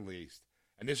get released.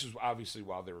 And this is obviously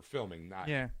while they were filming, not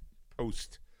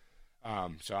post.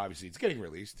 So obviously it's getting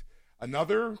released.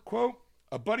 Another quote,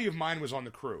 a buddy of mine was on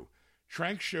the crew.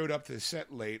 Trank showed up to the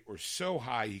set late or so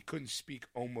high he couldn't speak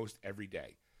almost every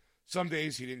day. Some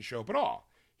days he didn't show up at all.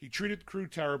 He treated the crew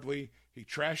terribly. He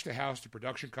trashed the house the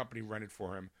production company rented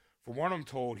for him. For what I'm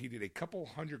told, he did a couple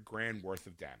 $100,000 worth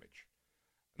of damage.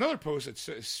 Another post that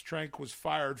says Trank was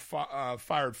fired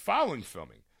following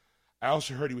filming. I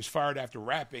also heard he was fired after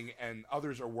wrapping, and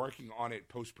others are working on it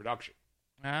post-production.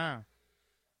 Let's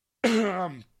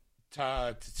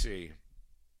see.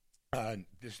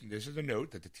 This is a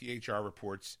note that the THR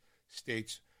reports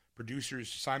states producers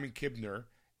Simon Kibner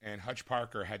and Hutch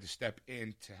Parker had to step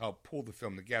in to help pull the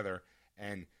film together,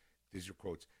 and these are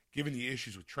quotes, given the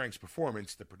issues with Trank's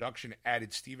performance, the production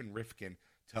added Stephen Rifkin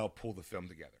to help pull the film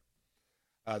together.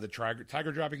 The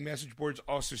Tiger dropping message boards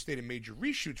also stated major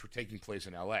reshoots were taking place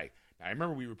in L.A. Now, I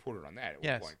remember we reported on that at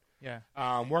one point. Yeah.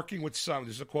 Working with some,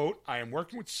 this is a quote, I am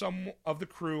working with some of the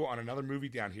crew on another movie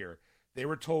down here. They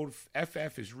were told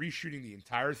FF is reshooting the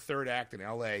entire third act in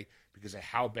L.A. because of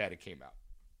how bad it came out.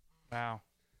 Wow.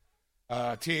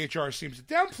 THR seems to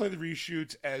downplay the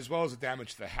reshoots as well as the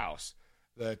damage to the house.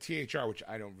 The THR, which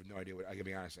I don't have no idea what, I gotta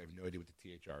be honest, I have no idea what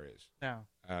the THR is. No.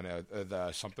 I don't know,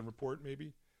 the something report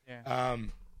maybe? Yeah.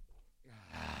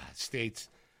 States,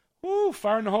 woo,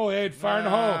 fire in the hole, Ed, fire in the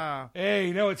hole. Hey,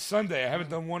 you know, it's Sunday. I haven't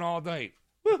done one all night.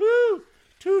 Woohoo!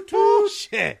 Toot, toot. Oh,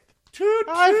 shit. Toot,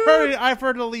 toot. I've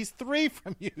heard at least 3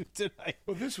 from you tonight.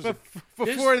 Well, this was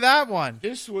before that one.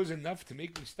 This was enough to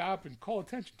make me stop and call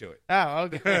attention to it. Oh,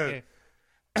 okay.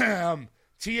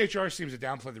 THR seems to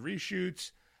downplay the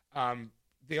reshoots.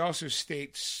 They also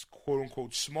state, quote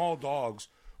unquote, small dogs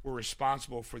were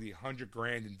responsible for the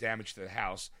 $100,000 in damage to the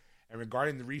house. And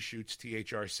regarding the reshoots,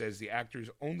 THR says the actors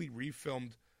only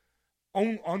refilmed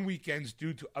on weekends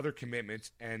due to other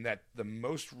commitments, and that the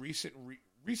most recently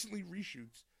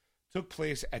reshoots took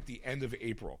place at the end of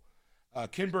April.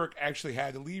 Kinberg actually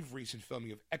had to leave recent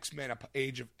filming of X-Men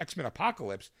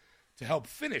Apocalypse to help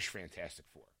finish Fantastic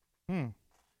Four.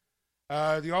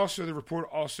 The report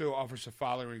also offers the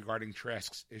following regarding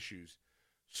Trask's issues.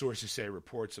 Sources say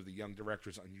reports of the young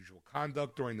director's unusual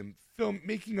conduct during the film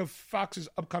making of Fox's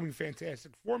upcoming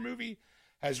Fantastic Four movie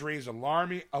has raised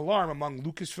alarm among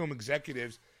Lucasfilm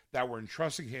executives that were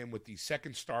entrusting him with the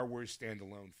second Star Wars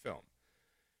standalone film.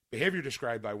 Behavior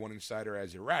described by one insider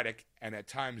as erratic and at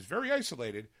times very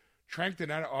isolated, Trank did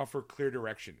not offer clear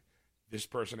direction. This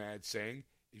person adds, saying,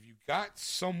 if you got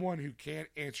someone who can't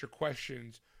answer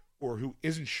questions or who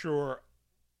isn't sure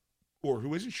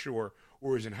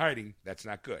or is in hiding, that's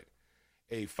not good.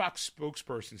 A Fox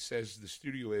spokesperson says the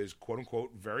studio is,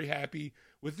 quote-unquote, very happy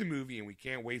with the movie and we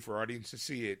can't wait for our audience to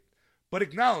see it, but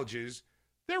acknowledges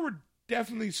there were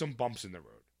definitely some bumps in the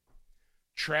road.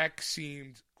 Trank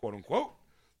seemed, quote-unquote,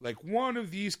 like one of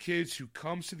these kids who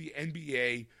comes to the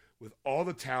NBA with all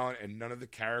the talent and none of the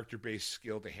character-based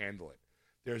skill to handle it.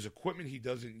 There's equipment he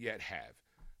doesn't yet have.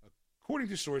 According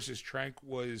to sources, Trank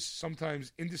was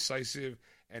sometimes indecisive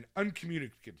and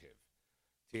uncommunicative.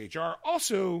 THR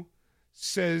also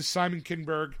says Simon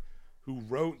Kinberg, who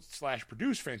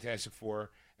wrote/produced Fantastic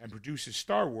Four and produces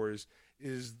Star Wars,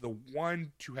 is the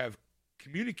one to have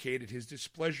communicated his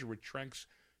displeasure with Trank's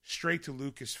straight to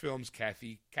Lucasfilm's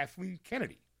Kathleen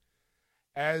Kennedy.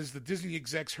 As the Disney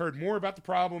execs heard more about the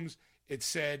problems, it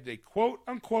said they, quote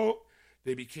unquote,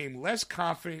 they became less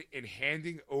confident in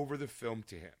handing over the film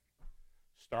to him.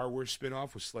 Star Wars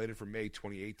spinoff was slated for May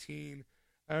 2018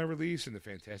 release, and the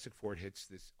Fantastic Four hits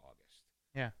this August.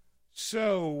 Yeah.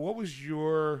 So, what was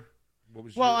your?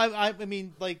 I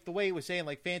mean, like the way it was saying,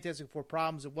 like Fantastic Four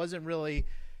problems. It wasn't really.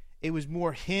 It was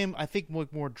more him. I think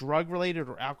more drug related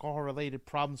or alcohol related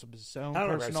problems with his own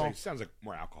personal. It sounds like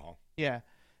more alcohol. Yeah,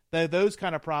 those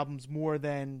kind of problems more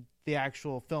than the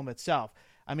actual film itself.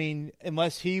 I mean,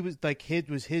 unless he was like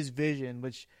his vision,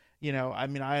 which I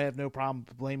mean, I have no problem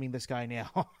blaming this guy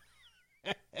now.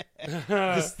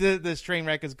 this train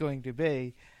wreck is going to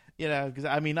be, because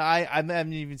I mean, I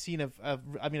haven't even seen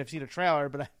I've seen a trailer,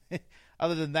 but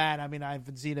other than that, I mean, I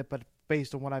haven't seen it, but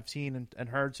based on what I've seen and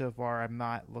heard so far, I'm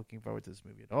not looking forward to this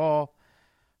movie at all.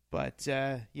 But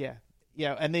yeah,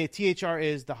 and the THR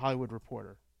is the Hollywood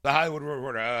Reporter. The Hollywood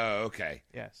Reporter. Oh, okay.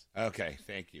 Yes. Okay,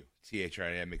 thank you. THR,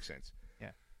 that makes sense.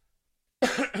 Yeah.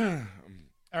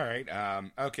 All right.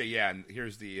 Okay, yeah, and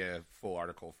here's the full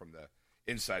article from the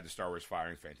Inside the Star Wars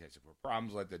Firing Fantastic Four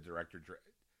Problems Led the director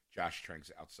Josh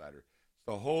Trank's Outsider. It's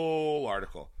the whole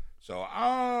article. So,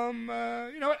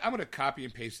 you know what? I'm going to copy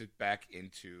and paste it back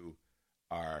into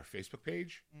our Facebook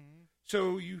page,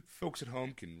 so you folks at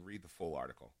home can read the full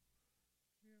article.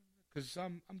 Because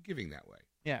I'm giving that way.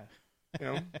 Yeah. You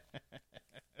know?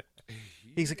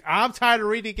 He's like, I'm tired of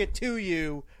reading it to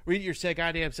you. Read it your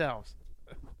goddamn selves.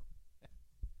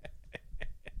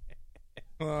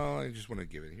 Well, I just want to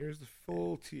give it. Here's the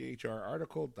full THR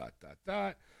article, ...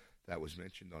 that was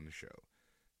mentioned on the show.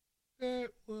 That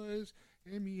was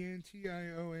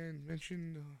MENTION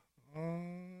mentioned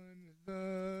on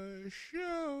the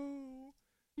show.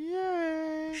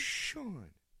 Yay.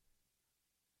 Sean.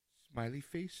 Smiley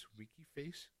face, winky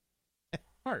face,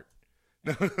 heart.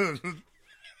 No. All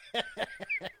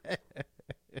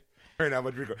right, now,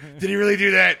 Rodrigo. Did he really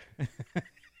do that?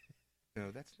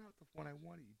 No, that's not the one I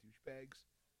wanted, you douchebags.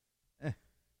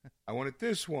 I wanted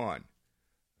this one.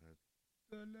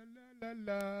 La la la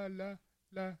la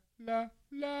la la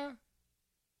la.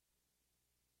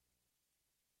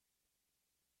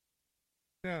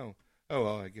 No. Oh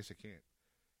well, I guess I can't.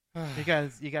 You got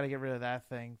to get rid of that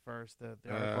thing first. The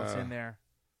article's in there.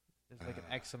 There's like an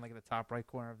X in like the top right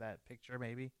corner of that picture,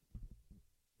 maybe.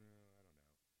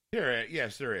 Here,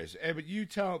 yes, there is. But you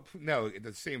tell. No,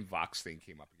 the same Vox thing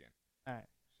came up again. All right.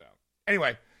 So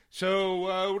anyway,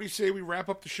 what do you say we wrap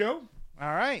up the show?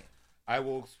 All right. I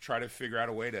will try to figure out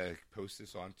a way to post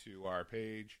this onto our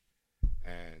page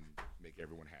and make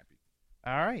everyone happy.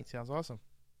 All right. Sounds awesome.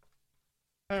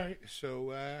 All right.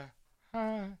 So,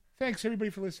 thanks everybody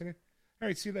for listening. All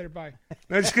right. See you later. Bye.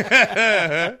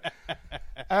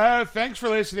 Thanks for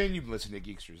listening. You've been listening to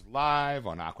Geeksters Live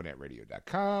on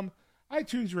AquanetRadio.com,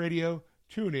 iTunes Radio,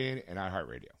 TuneIn, and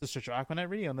iHeartRadio. Just search Aquanet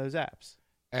Radio on those apps.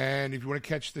 And if you want to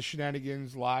catch the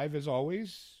shenanigans live, as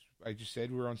always, I just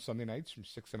said we're on Sunday nights from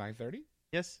 6 to 9:30.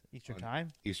 Yes, Eastern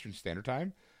Time. Eastern Standard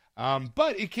Time.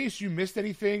 But in case you missed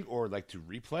anything or like to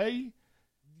replay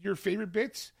your favorite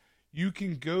bits, you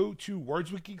can go to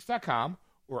wordswithgeeks.com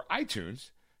or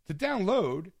iTunes to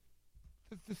download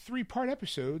the 3-part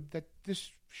episode that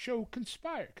this show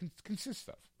consists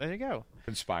of. There you go.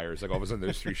 Conspires. Like all of a sudden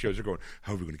those 3 shows are going,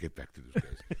 how are we going to get back to those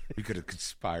guys? We got to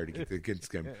conspire to get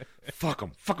against them. Fuck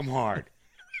them hard.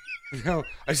 You know,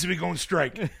 I say we go on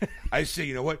strike. I say,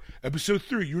 you know what? Episode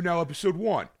 3, you're now episode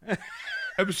 1.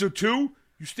 Episode 2,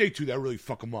 you stay 2. That really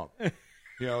fuck them up.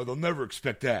 You know, they'll never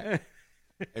expect that.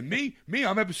 And me,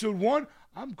 I'm episode 1.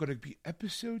 I'm going to be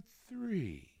episode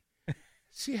 3.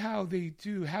 See how they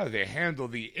handle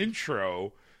the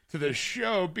intro to the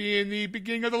show being the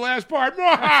beginning of the last part.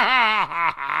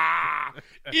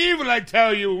 Evil, I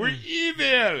tell you. We're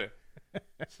evil.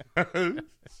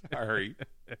 Sorry.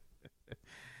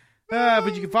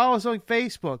 But you can follow us on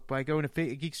Facebook by going to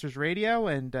Geeksters Radio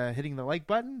and hitting the like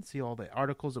button. See all the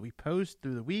articles that we post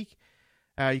through the week.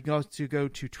 You can also go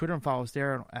to Twitter and follow us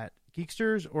there at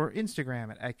Geeksters or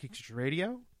Instagram at Geeksters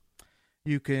Radio.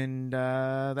 You can,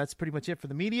 that's pretty much it for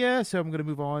the media. So I'm going to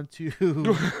move on to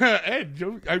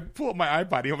Ed, I pull up my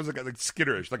iPod. He almost like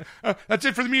skitterish. Like, that's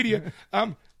it for the media.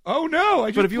 Oh no!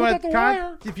 I just if you want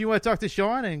to talk to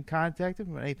Sean and contact him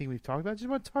about anything we've talked about, just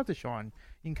want to talk to Sean,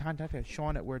 you can contact him at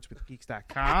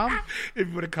Sean@wordswithgeeks.com. If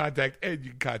you want to contact Ed, you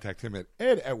can contact him at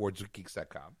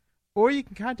Ed@wordswithgeeks.com. Or you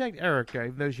can contact Erica,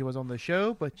 even though she was on the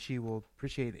show, but she will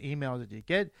appreciate the emails that you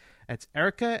get. That's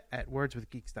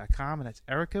Erica@wordswithgeeks.com, and that's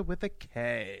Erica with a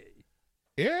K.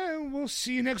 Yeah, we'll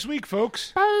see you next week,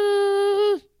 folks.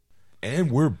 Bye. And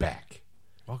we're back.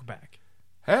 Welcome back.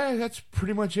 Hey, that's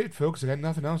pretty much it, folks. I got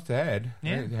nothing else to add.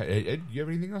 Yeah. Ed, you have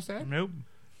anything else to add? Nope.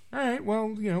 All right.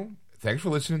 Well, thanks for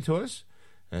listening to us,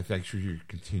 and thanks for your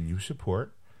continued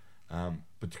support.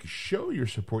 But to show your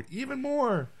support even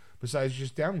more, besides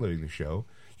just downloading the show,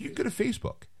 you can go to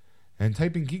Facebook and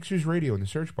type in Geeksters Radio in the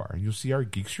search bar, and you'll see our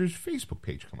Geeksters Facebook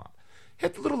page come up.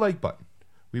 Hit the little like button.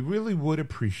 We really would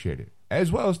appreciate it.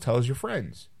 As well as tell your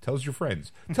friends. Tells your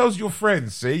friends,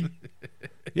 see?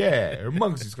 Yeah, or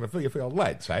Mugsy's going to fill you full of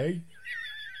lead, see?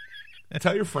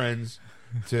 Tell your friends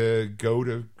to go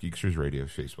to Geeksters Radio's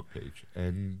Facebook page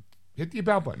and hit the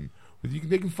About button.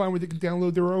 They can find where they can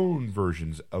download their own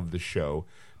versions of the show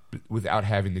without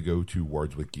having to go to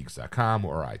wordswithgeeks.com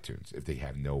or iTunes if they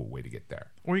have no way to get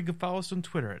there. Or you can follow us on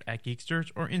Twitter at Geeksters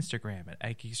or Instagram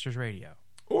at Geeksters Radio.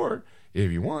 Or,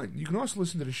 if you want, you can also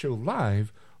listen to the show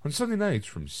live on Sunday nights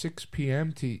from 6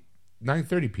 p.m. to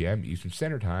 9:30 p.m. Eastern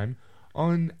Standard Time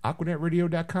on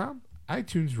AquanetRadio.com,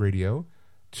 iTunes Radio,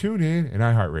 TuneIn, and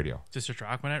iHeartRadio. Just search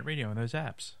Aquanet Radio on those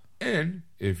apps. And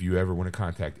if you ever want to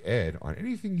contact Ed on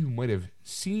anything you might have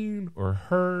seen or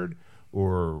heard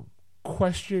or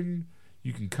question,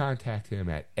 you can contact him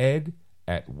at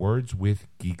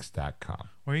ed@wordswithgeeks.com.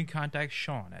 Or you can contact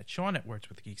Sean at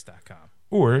Sean@wordswithgeeks.com.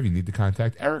 Or if you need to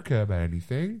contact Erica about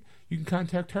anything, you can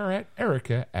contact her at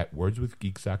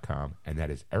Erica@wordswithgeeks.com, and that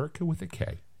is Erica with a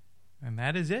K. And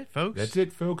that is it, folks. That's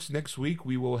it, folks. Next week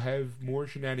we will have more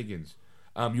shenanigans.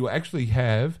 You will actually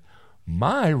have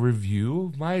my review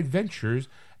of my adventures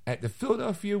at the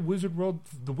Philadelphia Wizard World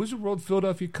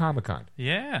Philadelphia Comic-Con.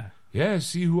 Yeah. Yeah,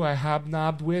 see who I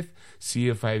hobnobbed with. See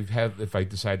if I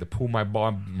decide to pull my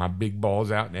big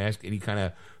balls out and ask any kind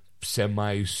of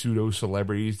semi-pseudo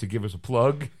celebrities to give us a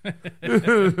plug.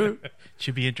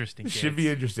 Should be interesting. Kids. Should be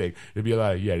interesting. It'd be a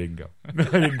lot of, I didn't go. I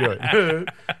didn't do it.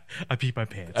 I peed my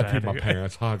pants. I peed my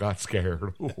pants. I got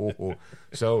scared.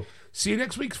 So, see you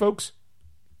next week, folks.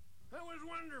 That was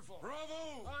wonderful.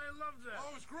 Bravo! I loved that.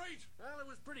 Oh, it was great. Well, it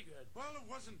was pretty good. Well, it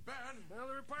wasn't bad. Well,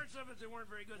 there were parts of it that weren't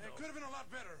very good, It though. could have been a lot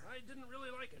better. I didn't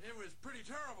really like it. It was pretty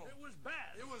terrible. It was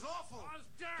bad. It was awful. It was